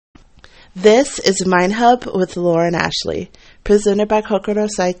This is Mind Hub with Lauren Ashley, presented by Kokoro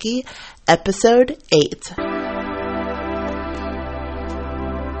Psyche, Episode 8.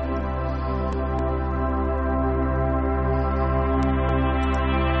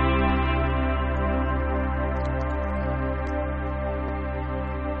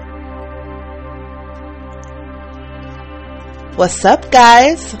 What's up,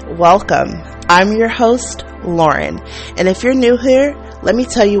 guys? Welcome. I'm your host, Lauren, and if you're new here, let me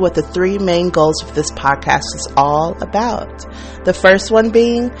tell you what the three main goals of this podcast is all about. The first one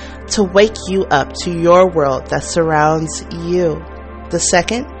being to wake you up to your world that surrounds you. The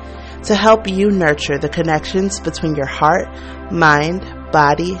second, to help you nurture the connections between your heart, mind,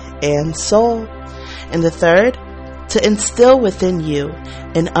 body, and soul. And the third, to instill within you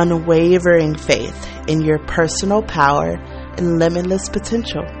an unwavering faith in your personal power and limitless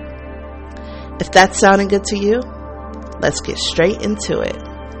potential. If that's sounding good to you, let's get straight into it.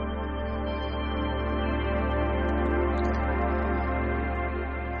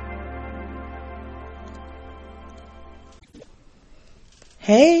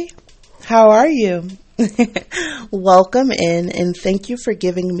 Hey, how are you? Welcome in, and thank you for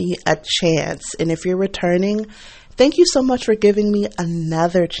giving me a chance. And if you're returning, thank you so much for giving me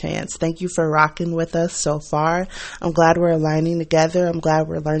another chance. Thank you for rocking with us so far. I'm glad we're aligning together. I'm glad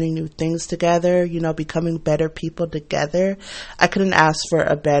we're learning new things together, becoming better people together. I couldn't ask for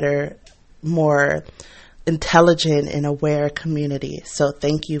a better, more intelligent and aware community. So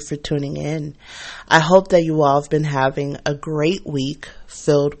thank you for tuning in. I hope that you all have been having a great week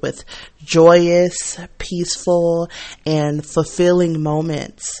filled with joyous, peaceful, and fulfilling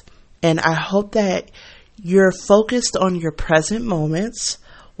moments. And I hope that you're focused on your present moments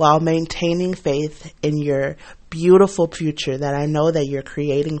while maintaining faith in your beautiful future that I know that you're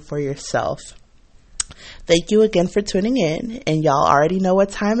creating for yourself. Thank you again for tuning in, and y'all already know what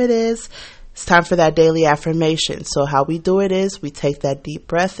time it is. It's time for that daily affirmation. So how we do it is we take that deep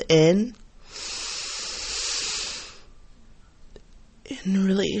breath in and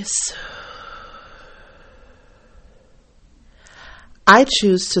release. I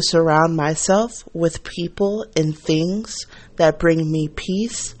choose to surround myself with people and things that bring me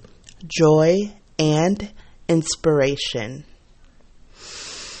peace, joy, and inspiration.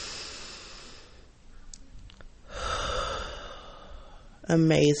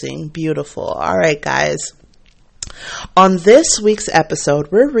 Amazing. Beautiful. All right, guys. On this week's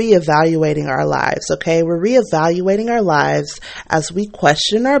episode, we're reevaluating our lives, okay? We're reevaluating our lives as we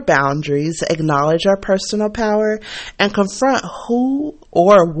question our boundaries, acknowledge our personal power, and confront who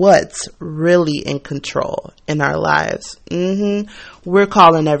or what's really in control in our lives. We're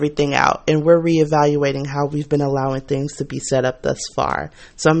calling everything out, and we're reevaluating how we've been allowing things to be set up thus far.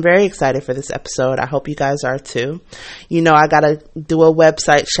 So I'm very excited for this episode. I hope you guys are too. I got to do a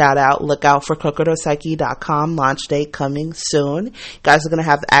website shout out. Look out for kokoropsyche.com. Launch date coming soon. You guys are going to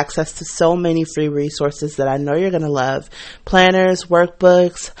have access to so many free resources that I know you're going to love. Planners,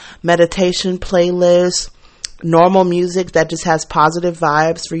 workbooks, meditation playlists, normal music that just has positive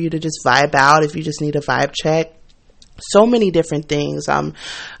vibes for you to just vibe out if you just need a vibe check. So many different things,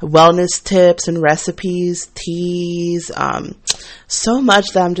 wellness tips and recipes, teas, so much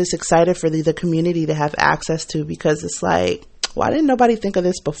that I'm just excited for the community to have access to, because it's like, why didn't nobody think of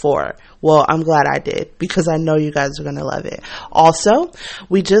this before? Well, I'm glad I did, because I know you guys are going to love it. Also,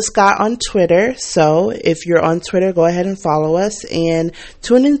 we just got on Twitter. So if you're on Twitter, go ahead and follow us and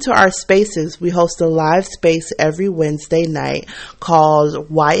tune into our spaces. We host a live space every Wednesday night called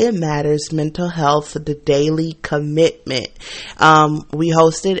Why It Matters Mental Health, the Daily Commitment. We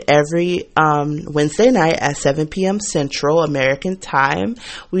host it every Wednesday night at 7 p.m. Central American Time.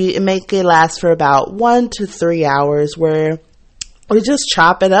 We make it last for about 1 to 3 hours, where we just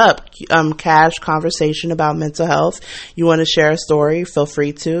chop it up, cash conversation about mental health. You want to share a story, feel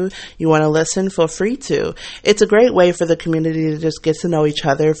free to. You want to listen, feel free to. It's a great way for the community to just get to know each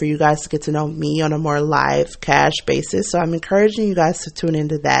other, for you guys to get to know me on a more live cash basis. So I'm encouraging you guys to tune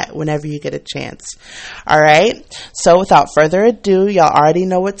into that whenever you get a chance. All right. So without further ado, y'all already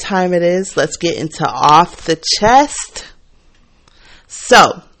know what time it is. Let's get into Off the Chest.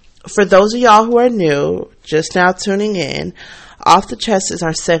 So for those of y'all who are new, just now tuning in, Off the Chest is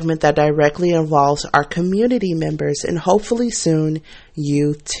our segment that directly involves our community members, and hopefully soon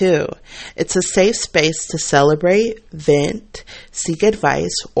you too. It's a safe space to celebrate, vent, seek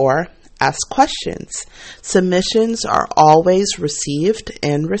advice, or ask questions. Submissions are always received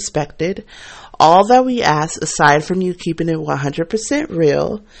and respected. All that we ask, aside from you keeping it 100%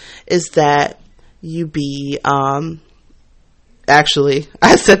 real, is that you be, actually,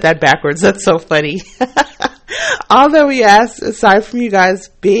 I said that backwards. That's so funny. All that we ask, aside from you guys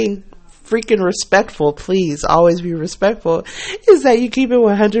being freaking respectful, please always be respectful, is that you keep it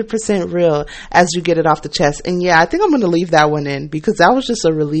 100% real as you get it off the chest. And yeah, I think I'm going to leave that one in because that was just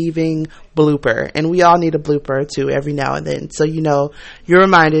a relieving blooper. And we all need a blooper too every now and then. So, you're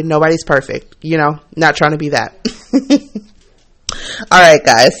reminded nobody's perfect, not trying to be that. All right,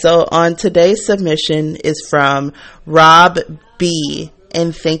 guys. So on today's submission is from Rob B.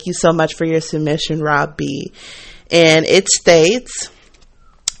 And thank you so much for your submission, Rob B. And it states,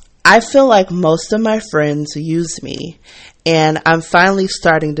 I feel like most of my friends use me, and I'm finally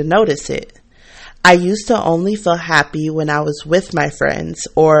starting to notice it. I used to only feel happy when I was with my friends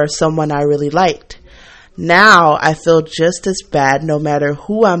or someone I really liked. Now I feel just as bad no matter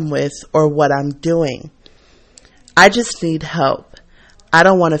who I'm with or what I'm doing. I just need help. I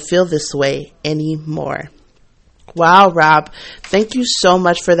don't want to feel this way anymore. Wow, Rob, thank you so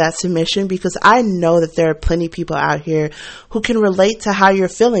much for that submission, because I know that there are plenty of people out here who can relate to how you're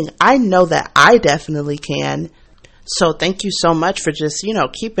feeling. I know that I definitely can. So thank you so much for just,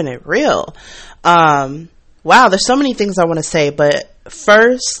 keeping it real. Wow, there's so many things I want to say, but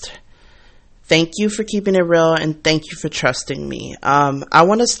first, thank you for keeping it real and thank you for trusting me. I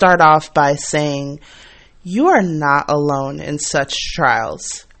want to start off by saying you are not alone in such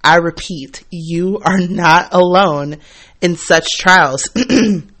trials. I repeat, you are not alone in such trials.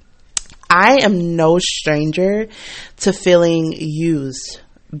 I am no stranger to feeling used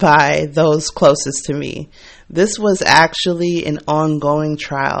by those closest to me. This was actually an ongoing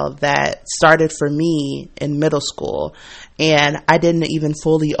trial that started for me in middle school, and I didn't even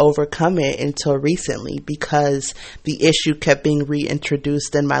fully overcome it until recently because the issue kept being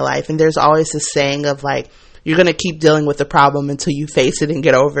reintroduced in my life. And there's always this saying of you're going to keep dealing with the problem until you face it and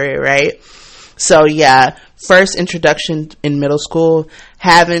get over it, right? So yeah, first introduction in middle school,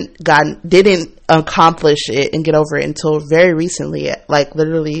 didn't accomplish it and get over it until very recently,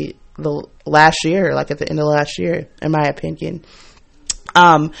 literally the last year, at the end of last year, in my opinion.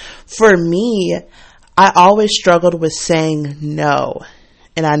 For me, I always struggled with saying no,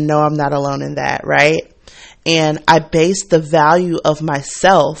 and I know I'm not alone in that, right? And I used to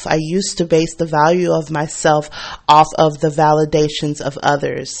base the value of myself off of the validations of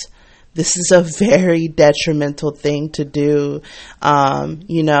others. This is a very detrimental thing to do,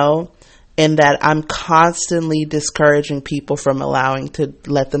 in that I'm constantly discouraging people from allowing to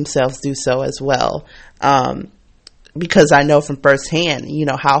let themselves do so as well. Because I know from firsthand,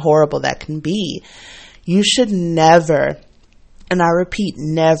 how horrible that can be. You should never, and I repeat,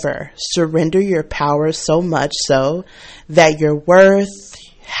 never surrender your power so much so that your worth,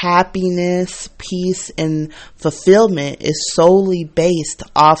 happiness, peace, and fulfillment is solely based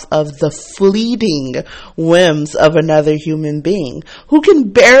off of the fleeting whims of another human being who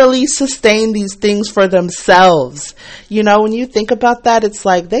can barely sustain these things for themselves. When you think about that, it's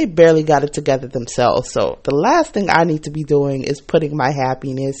like they barely got it together themselves. So the last thing I need to be doing is putting my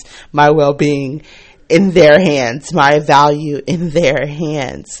happiness, my well-being in their hands, my value in their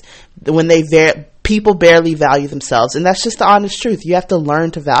hands. When people barely value themselves, and that's just the honest truth. You have to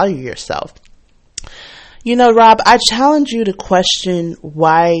learn to value yourself. Rob, I challenge you to question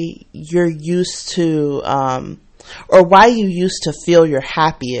why you're used to, or why you used to feel your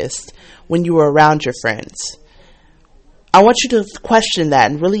happiest when you were around your friends. I want you to question that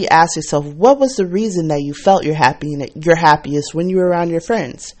and really ask yourself, what was the reason that you felt your happiest when you were around your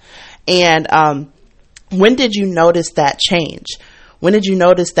friends? And, when did you notice that change? When did you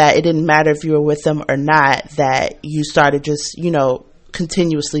notice that it didn't matter if you were with them or not, that you started just,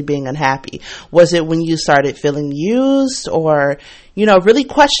 continuously being unhappy? Was it when you started feeling used, or, really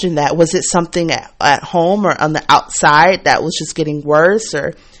question that? Was it something at home or on the outside that was just getting worse?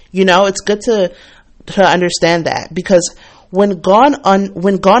 Or, it's good to understand that, because when gone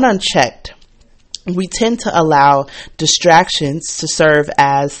unchecked, we tend to allow distractions to serve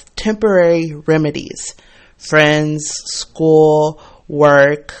as temporary remedies. Friends, school,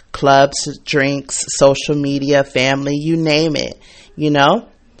 work, clubs, drinks, social media, family, you name it,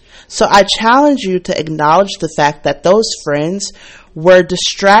 So I challenge you to acknowledge the fact that those friends were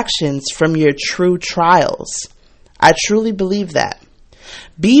distractions from your true trials. I truly believe that.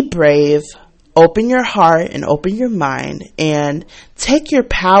 Be brave, open your heart and open your mind, and take your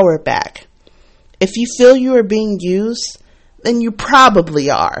power back. If you feel you are being used, then you probably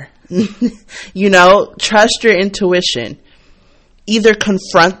are. Trust your intuition. Either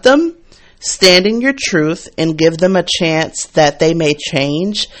confront them, stand in your truth, and give them a chance that they may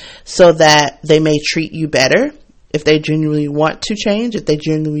change so that they may treat you better if they genuinely want to change, if they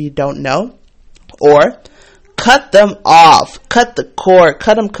genuinely don't know. Or cut them off. Cut the cord.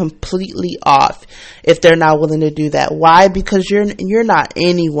 Cut them completely off if they're not willing to do that. Why? Because you're not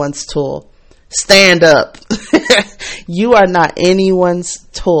anyone's tool. Stand up. You are not anyone's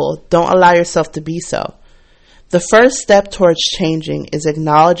tool. Don't allow yourself to be so. The first step towards changing is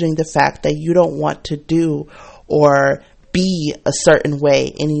acknowledging the fact that you don't want to do or be a certain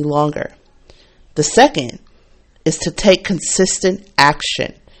way any longer. The second is to take consistent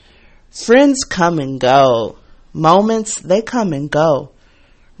action. Friends come and go. Moments, they come and go.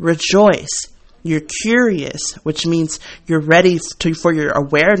 Rejoice. You're curious, which means you're ready for your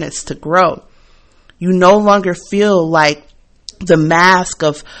awareness to grow. You no longer feel like the mask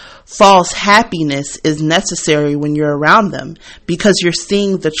of false happiness is necessary when you're around them because you're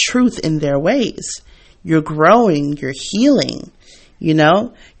seeing the truth in their ways. You're growing, you're healing,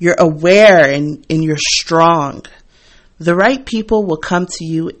 you're aware and you're strong. The right people will come to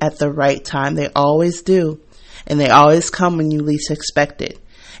you at the right time. They always do. And they always come when you least expect it.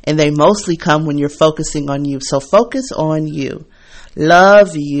 And they mostly come when you're focusing on you. So focus on you.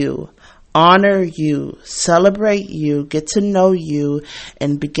 Love you. Honor you, celebrate you, get to know you,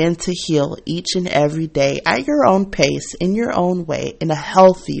 and begin to heal each and every day at your own pace, in your own way, in a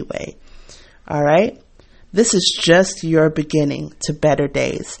healthy way. All right? This is just your beginning to better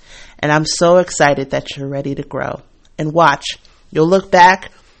days. And I'm so excited that you're ready to grow. And watch, you'll look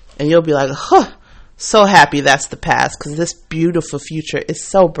back and you'll be like, so happy that's the past because this beautiful future is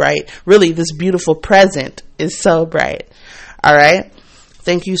so bright. Really, this beautiful present is so bright. All right?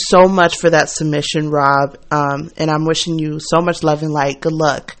 Thank you so much for that submission, Rob. And I'm wishing you so much love and light. Good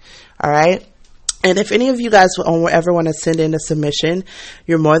luck. All right. And if any of you guys ever want to send in a submission,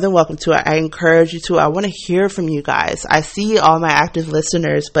 you're more than welcome to. I encourage you to. I want to hear from you guys. I see all my active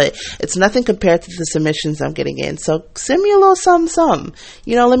listeners, but it's nothing compared to the submissions I'm getting in. So send me a little something.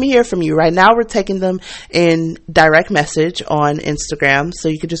 Let me hear from you. Right now, we're taking them in direct message on Instagram. So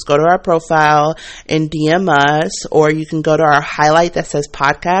you can just go to our profile and DM us, or you can go to our highlight that says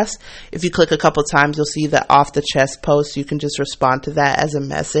podcast. If you click a couple times, you'll see the off the chest post. You can just respond to that as a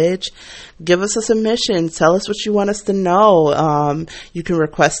message. Give us a submission. Tell us what you want us to know. You can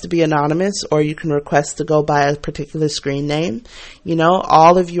request to be anonymous, or you can request to go by a particular screen name.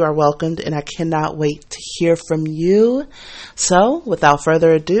 All of you are welcomed, and I cannot wait to hear from you. So without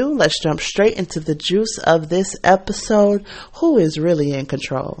further ado, let's jump straight into the juice of this episode. Who is really in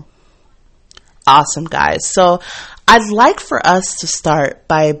control? Awesome, guys. So I'd like for us to start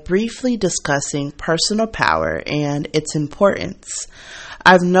by briefly discussing personal power and its importance.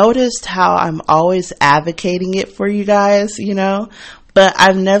 I've noticed how I'm always advocating it for you guys, but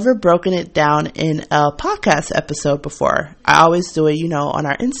I've never broken it down in a podcast episode before. I always do it, on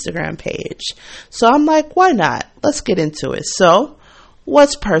our Instagram page. So I'm like, why not? Let's get into it. So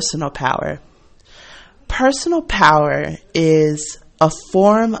what's personal power? Personal power is a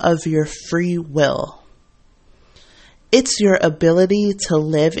form of your free will. It's your ability to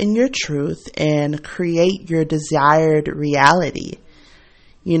live in your truth and create your desired reality.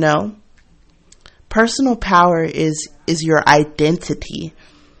 Personal power is your identity.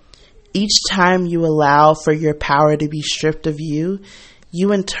 Each time you allow for your power to be stripped of you,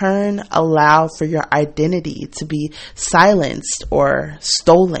 you in turn allow for your identity to be silenced or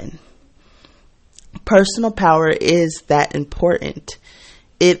stolen. Personal power is that important.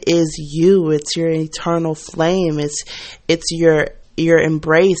 It is you. It's your eternal flame. It's your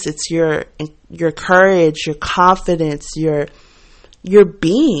embrace. It's your courage, your confidence, your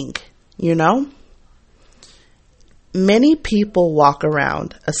being, Many people walk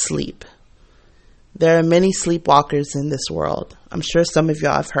around asleep. There are many sleepwalkers in this world. I'm sure some of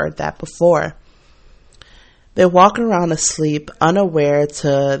y'all have heard that before. They walk around asleep, unaware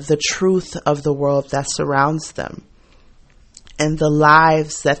to the truth of the world that surrounds them and the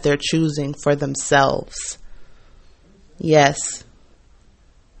lives that they're choosing for themselves. Yes,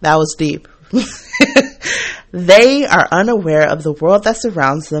 that was deep. They are unaware of the world that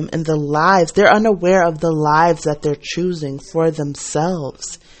surrounds them and the lives. They're unaware of the lives that they're choosing for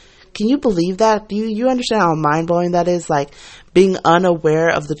themselves. Can you believe that? Do you understand how mind-blowing that is? Like being unaware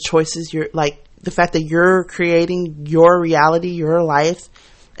of the choices the fact that you're creating your reality, your life,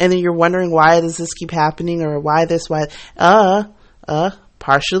 and then you're wondering why does this keep happening or why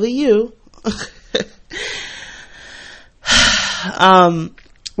partially you.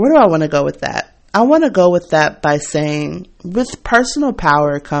 Where do I want to go with that? I want to go with that by saying with personal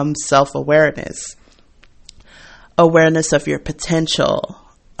power comes self-awareness. Awareness of your potential,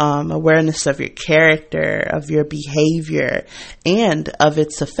 awareness of your character, of your behavior, and of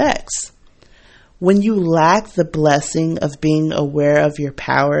its effects. When you lack the blessing of being aware of your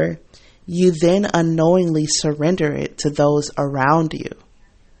power, you then unknowingly surrender it to those around you.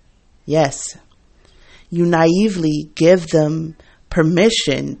 Yes, you naively give them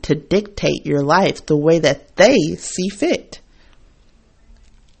permission to dictate your life the way that they see fit.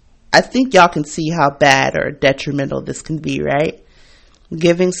 I think y'all can see how bad or detrimental this can be, right?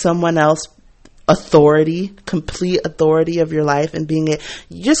 Giving someone else authority, complete authority of your life, and being it.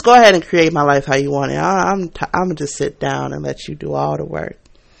 You just go ahead and create my life how you want it. I'm gonna just sit down and let you do all the work.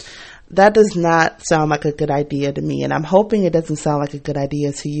 That does not sound like a good idea to me, and I'm hoping it doesn't sound like a good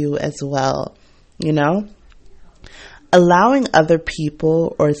idea to you as well. You know, allowing other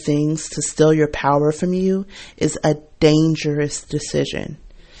people or things to steal your power from you is a dangerous decision,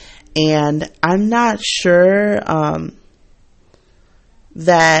 and I'm not sure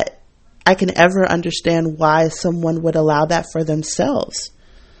that I can ever understand why someone would allow that for themselves.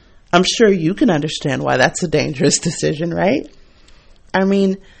 I'm sure you can understand why that's a dangerous decision, right? I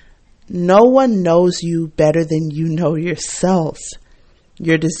mean, no one knows you better than you know yourself.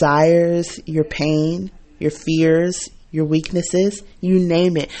 Your desires, your pain, your fears, your weaknesses, you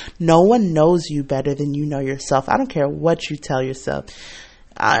name it. No one knows you better than you know yourself. I don't care what you tell yourself.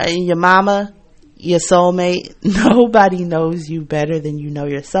 Your mama, your soulmate, nobody knows you better than you know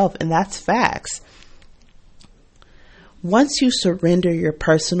yourself. And that's facts. Once you surrender your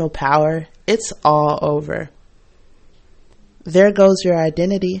personal power, it's all over. There goes your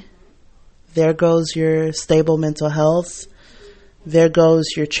identity. There goes your stable mental health. There goes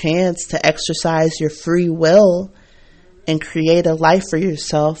your chance to exercise your free will and create a life for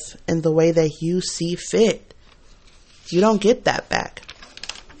yourself in the way that you see fit. You don't get that back.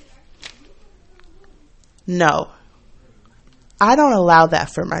 No, I don't allow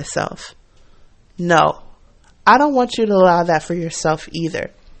that for myself. No, I don't want you to allow that for yourself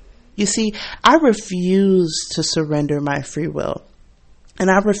either. You see, I refuse to surrender my free will, and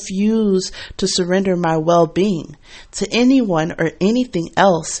I refuse to surrender my well-being to anyone or anything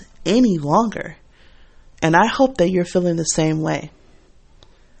else any longer. And I hope that you're feeling the same way.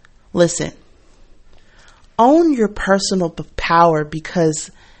 Listen, own your personal power because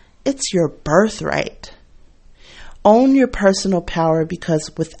it's your birthright. Own your personal power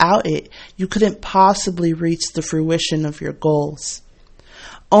because without it, you couldn't possibly reach the fruition of your goals.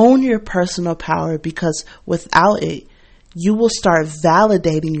 Own your personal power because without it, you will start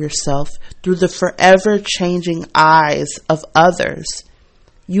validating yourself through the forever changing eyes of others.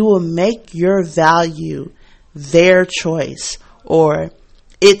 You will make your value their choice or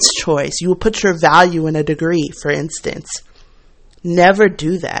its choice. You will put your value in a degree, for instance. Never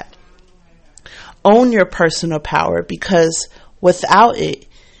do that. Own your personal power because without it,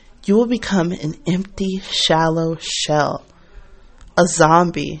 you will become an empty, shallow shell, a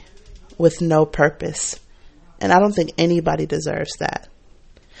zombie with no purpose. And I don't think anybody deserves that.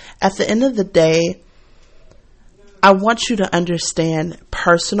 At the end of the day, I want you to understand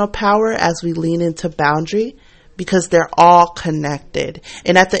personal power as we lean into boundary because they're all connected.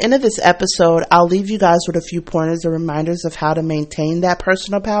 And at the end of this episode, I'll leave you guys with a few pointers or reminders of how to maintain that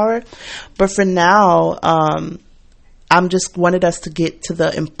personal power. But for now, I'm just wanted us to get to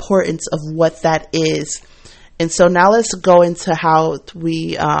the importance of what that is. And so now let's go into how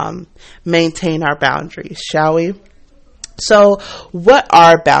we maintain our boundaries, shall we? So what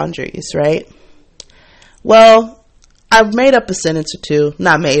are boundaries, right? Well, I've made up a sentence or two,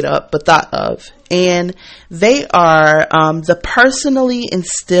 not made up, but thought of. And they are the personally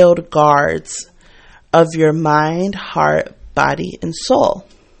instilled guards of your mind, heart, body, and soul.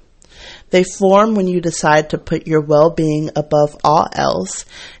 They form when you decide to put your well-being above all else,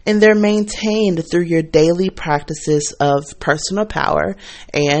 and they're maintained through your daily practices of personal power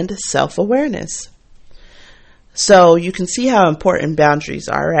and self-awareness. So you can see how important boundaries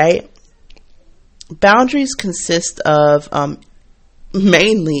are, right? Boundaries consist of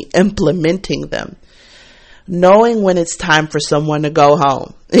mainly implementing them. Knowing when it's time for someone to go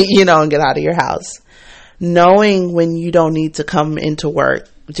home, and get out of your house. Knowing when you don't need to come into work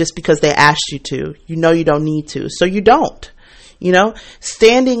just because they asked you to. You don't need to, so you don't.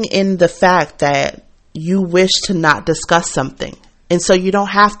 Standing in the fact that you wish to not discuss something, and so you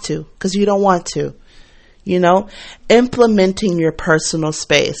don't have to because you don't want to. Implementing your personal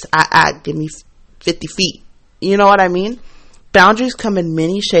space. Give me 50 feet. You know what I mean? Boundaries come in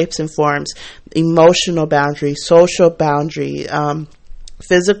many shapes and forms. Emotional boundaries, social boundary,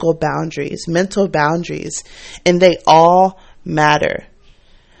 physical boundaries, mental boundaries, and they all matter.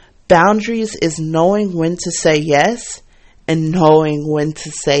 Boundaries is knowing when to say yes and knowing when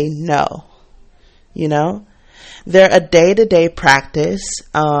to say no. They're a day-to-day practice,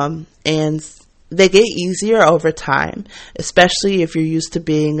 and They get easier over time, especially if you're used to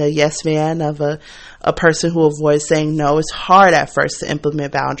being a yes man of a person who avoids saying no. It's hard at first to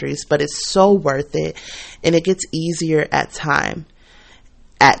implement boundaries, but it's so worth it. And it gets easier as time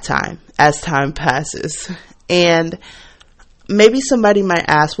passes. And maybe somebody might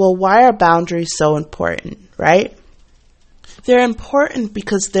ask, well, why are boundaries so important, right? They're important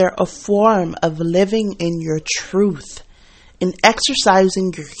because they're a form of living in your truth, in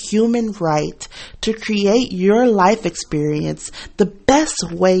exercising your human right to create your life experience the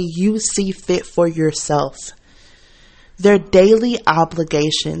best way you see fit for yourself. They're daily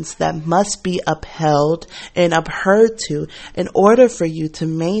obligations that must be upheld and adhered to in order for you to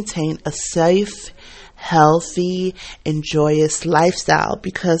maintain a safe, healthy, and joyous lifestyle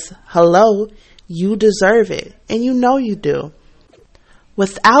because, hello, you deserve it, and you know you do.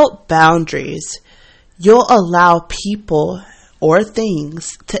 Without boundaries, you'll allow people or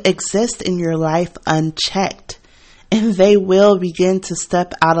things to exist in your life unchecked, and they will begin to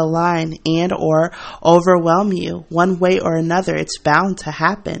step out of line and or overwhelm you one way or another. It's bound to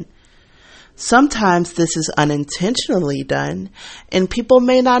happen. Sometimes this is unintentionally done, and people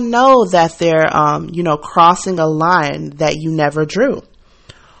may not know that they're, crossing a line that you never drew,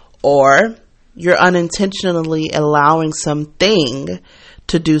 or you're unintentionally allowing something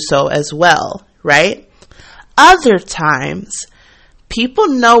to do so as well, right? Other times, people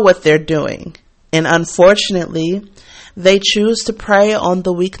know what they're doing, and unfortunately, they choose to prey on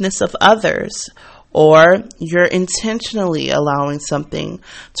the weakness of others, or you're intentionally allowing something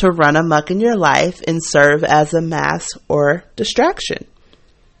to run amok in your life and serve as a mask or distraction.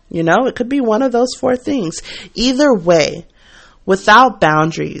 It could be one of those four things. Either way, without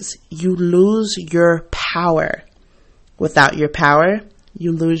boundaries, you lose your power. Without your power,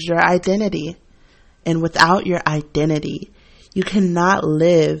 you lose your identity. And without your identity, you cannot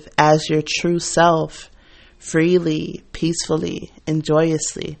live as your true self freely, peacefully, and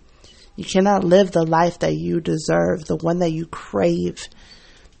joyously. You cannot live the life that you deserve, the one that you crave,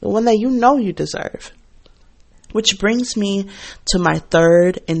 the one that you know you deserve. Which brings me to my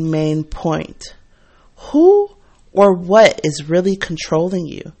third and main point. Who or what is really controlling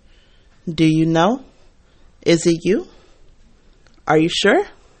you? Do you know? Is it you? Are you sure?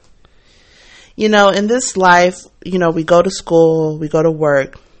 In this life, we go to school, we go to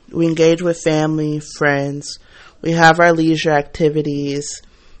work, we engage with family, friends, we have our leisure activities,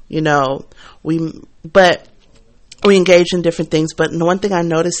 we engage in different things. But the one thing I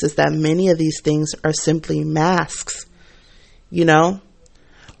noticed is that many of these things are simply masks.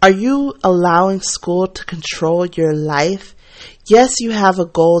 Are you allowing school to control your life? Yes, you have a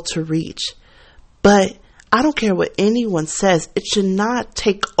goal to reach, but I don't care what anyone says. It should not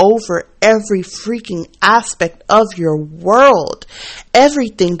take over every freaking aspect of your world.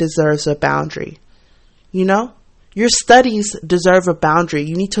 Everything deserves a boundary. Your studies deserve a boundary.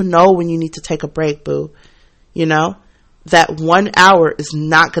 You need to know when you need to take a break, boo. That 1 hour is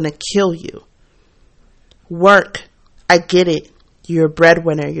not going to kill you. Work. I get it. You're a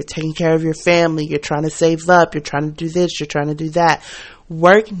breadwinner. You're taking care of your family. You're trying to save up. You're trying to do this. You're trying to do that.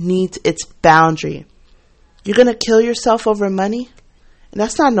 Work needs its boundary. You're going to kill yourself over money? And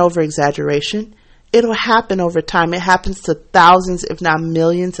that's not an over-exaggeration. It'll happen over time. It happens to thousands, if not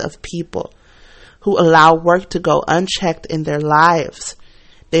millions of people who allow work to go unchecked in their lives.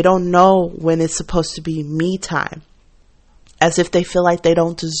 They don't know when it's supposed to be me time, as if they feel like they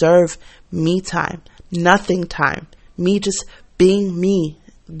don't deserve me time, nothing time, me just being me,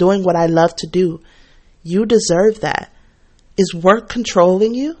 doing what I love to do. You deserve that. Is work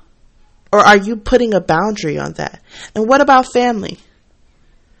controlling you? Or are you putting a boundary on that? And what about family?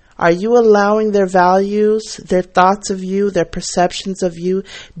 Are you allowing their values, their thoughts of you, their perceptions of you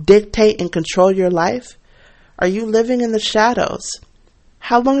dictate and control your life? Are you living in the shadows?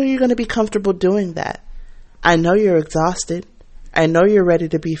 How long are you going to be comfortable doing that? I know you're exhausted. I know you're ready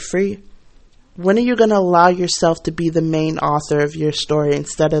to be free. When are you going to allow yourself to be the main author of your story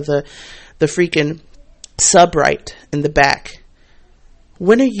instead of the freaking subwrite in the back?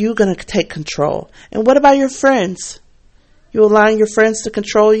 When are you going to take control? And what about your friends? You allowing your friends to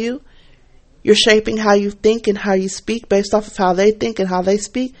control you? You're shaping how you think and how you speak based off of how they think and how they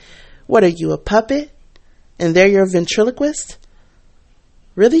speak? What are you, a puppet? And they're your ventriloquist?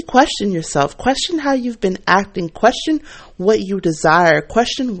 Really question yourself. Question how you've been acting. Question what you desire.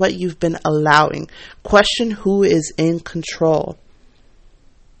 Question what you've been allowing. Question who is in control.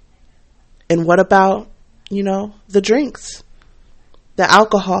 And what about, the drinks? The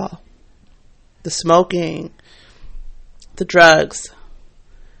alcohol, the smoking, the drugs.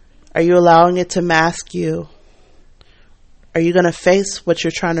 Are you allowing it to mask you? Are you going to face what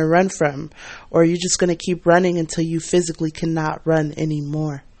you're trying to run from? Or are you just going to keep running until you physically cannot run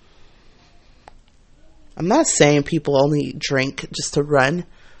anymore? I'm not saying people only drink just to run,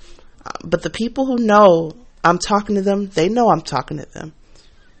 but the people who know I'm talking to them, they know I'm talking to them.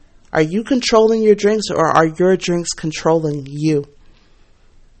 Are you controlling your drinks, or are your drinks controlling you?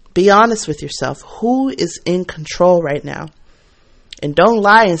 Be honest with yourself. Who is in control right now? And don't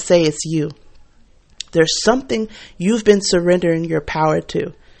lie and say it's you. There's something you've been surrendering your power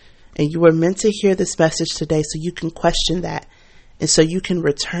to. And you were meant to hear this message today so you can question that. And so you can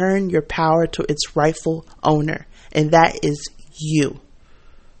return your power to its rightful owner. And that is you.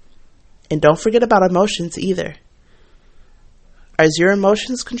 And don't forget about emotions either. Is your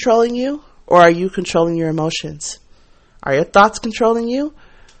emotions controlling you, or are you controlling your emotions? Are your thoughts controlling you,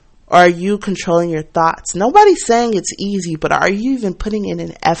 or are you controlling your thoughts? Nobody's saying it's easy, but are you even putting in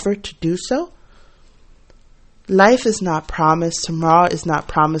an effort to do so? Life is not promised. Tomorrow is not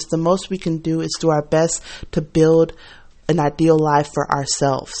promised. The most we can do is do our best to build an ideal life for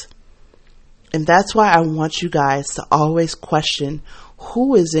ourselves. And that's why I want you guys to always question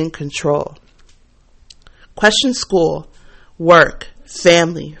who is in control. Question school, work,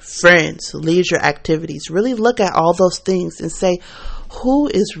 family, friends, leisure activities. Really look at all those things and say, who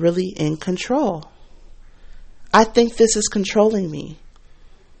is really in control? I think this is controlling me.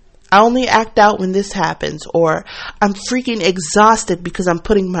 I only act out when this happens, or I'm freaking exhausted because I'm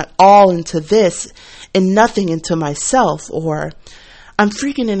putting my all into this and nothing into myself, or I'm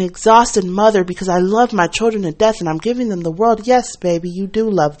freaking an exhausted mother because I love my children to death and I'm giving them the world. Yes, baby, you do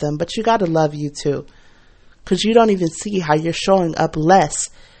love them, but you got to love you too. Because you don't even see how you're showing up less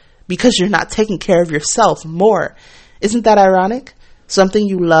because you're not taking care of yourself more. Isn't that ironic? Something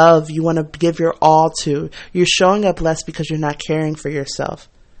you love, you want to give your all to. You're showing up less because you're not caring for yourself.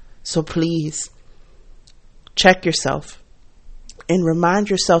 So please, check yourself and remind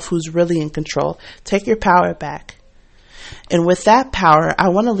yourself who's really in control. Take your power back. And with that power, I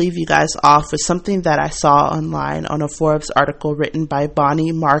want to leave you guys off with something that I saw online on a Forbes article written by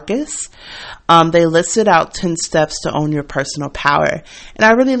Bonnie Marcus. They listed out 10 steps to own your personal power. And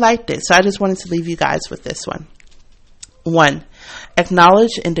I really liked it. So I just wanted to leave you guys with this one. 1,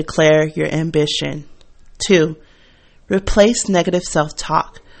 acknowledge and declare your ambition. 2, replace negative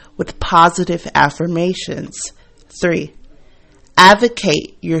self-talk with positive affirmations. 3,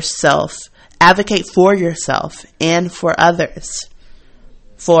 advocate for yourself and for others.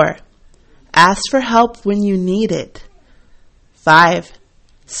 4, ask for help when you need it. 5,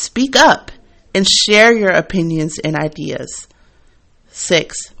 speak up and share your opinions and ideas.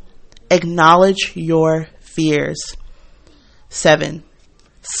 6, acknowledge your fears. 7,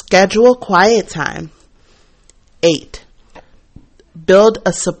 schedule quiet time. 8, build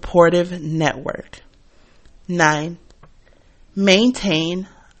a supportive network. 9, maintain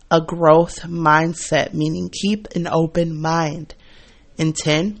a growth mindset, meaning keep an open mind. And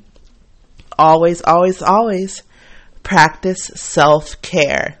 10, always practice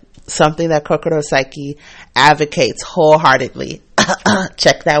self-care, something that Kokoro Psyche advocates wholeheartedly.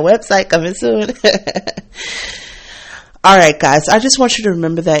 Check that website, coming soon. All right, guys, I just want you to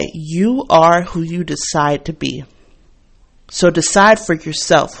remember that you are who you decide to be. So decide for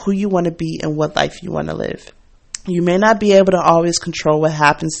yourself who you want to be and what life you want to live. You may not be able to always control what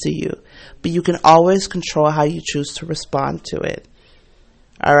happens to you, but you can always control how you choose to respond to it.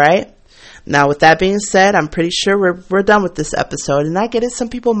 All right? Now, with that being said, I'm pretty sure we're done with this episode. And I get it. Some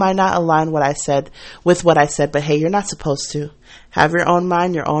people might not align with what I said, but hey, you're not supposed to. Have your own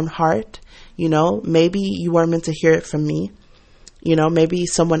mind, your own heart. You know, maybe you weren't meant to hear it from me. You know, maybe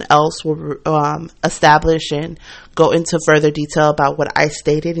someone else will establish and go into further detail about what I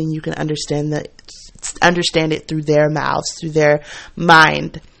stated, and you can understand it through their mouths, through their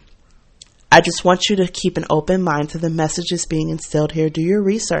mind. I just want you to keep an open mind to the messages being instilled here. Do your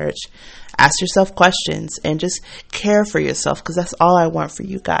research, ask yourself questions, and just care for yourself, because that's all I want for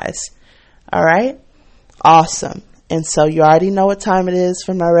you guys. All right? Awesome. And so you already know what time it is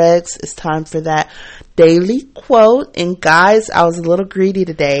for my regs. It's time for that daily quote. And guys, I was a little greedy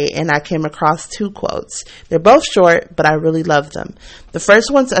today and I came across 2 quotes. They're both short, but I really love them. The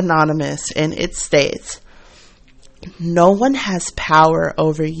first one's anonymous and it states, "No one has power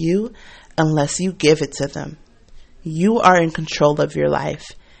over you unless you give it to them. You are in control of your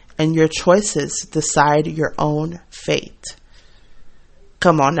life and your choices decide your own fate."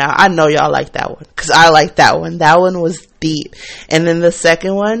 Come on now. I know y'all like that one because I like that one. That one was deep. And then the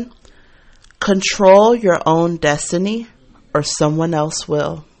second one, "Control your own destiny or someone else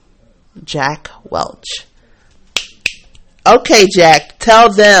will." Jack Welch. Okay, Jack,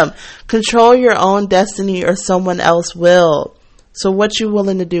 tell them. Control your own destiny or someone else will. So what you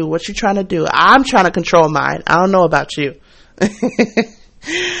willing to do? What you trying to do? I'm trying to control mine. I don't know about you.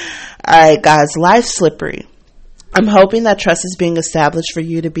 Alright, guys, life's slippery. I'm hoping that trust is being established for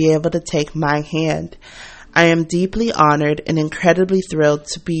you to be able to take my hand. I am deeply honored and incredibly thrilled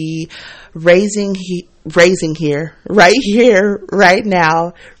to be raising here, right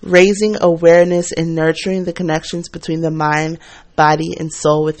now, raising awareness and nurturing the connections between the mind, body, and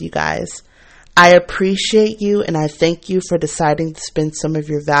soul with you guys. I appreciate you and I thank you for deciding to spend some of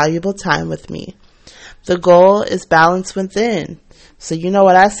your valuable time with me. The goal is balance within. So you know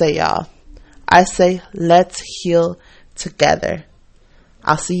what I say, y'all. I say, let's heal together.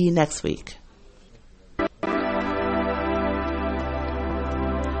 I'll see you next week.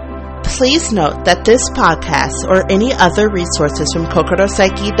 Please note that this podcast or any other resources from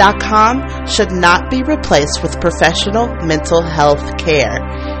kokoropsyche.com should not be replaced with professional mental health care.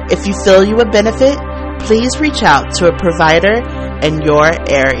 If you feel you would benefit, please reach out to a provider in your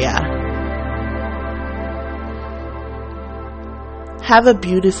area. Have a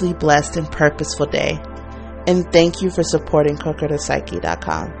beautifully blessed and purposeful day. And thank you for supporting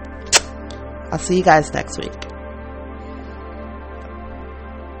kokoropsyche.com. I'll see you guys next week.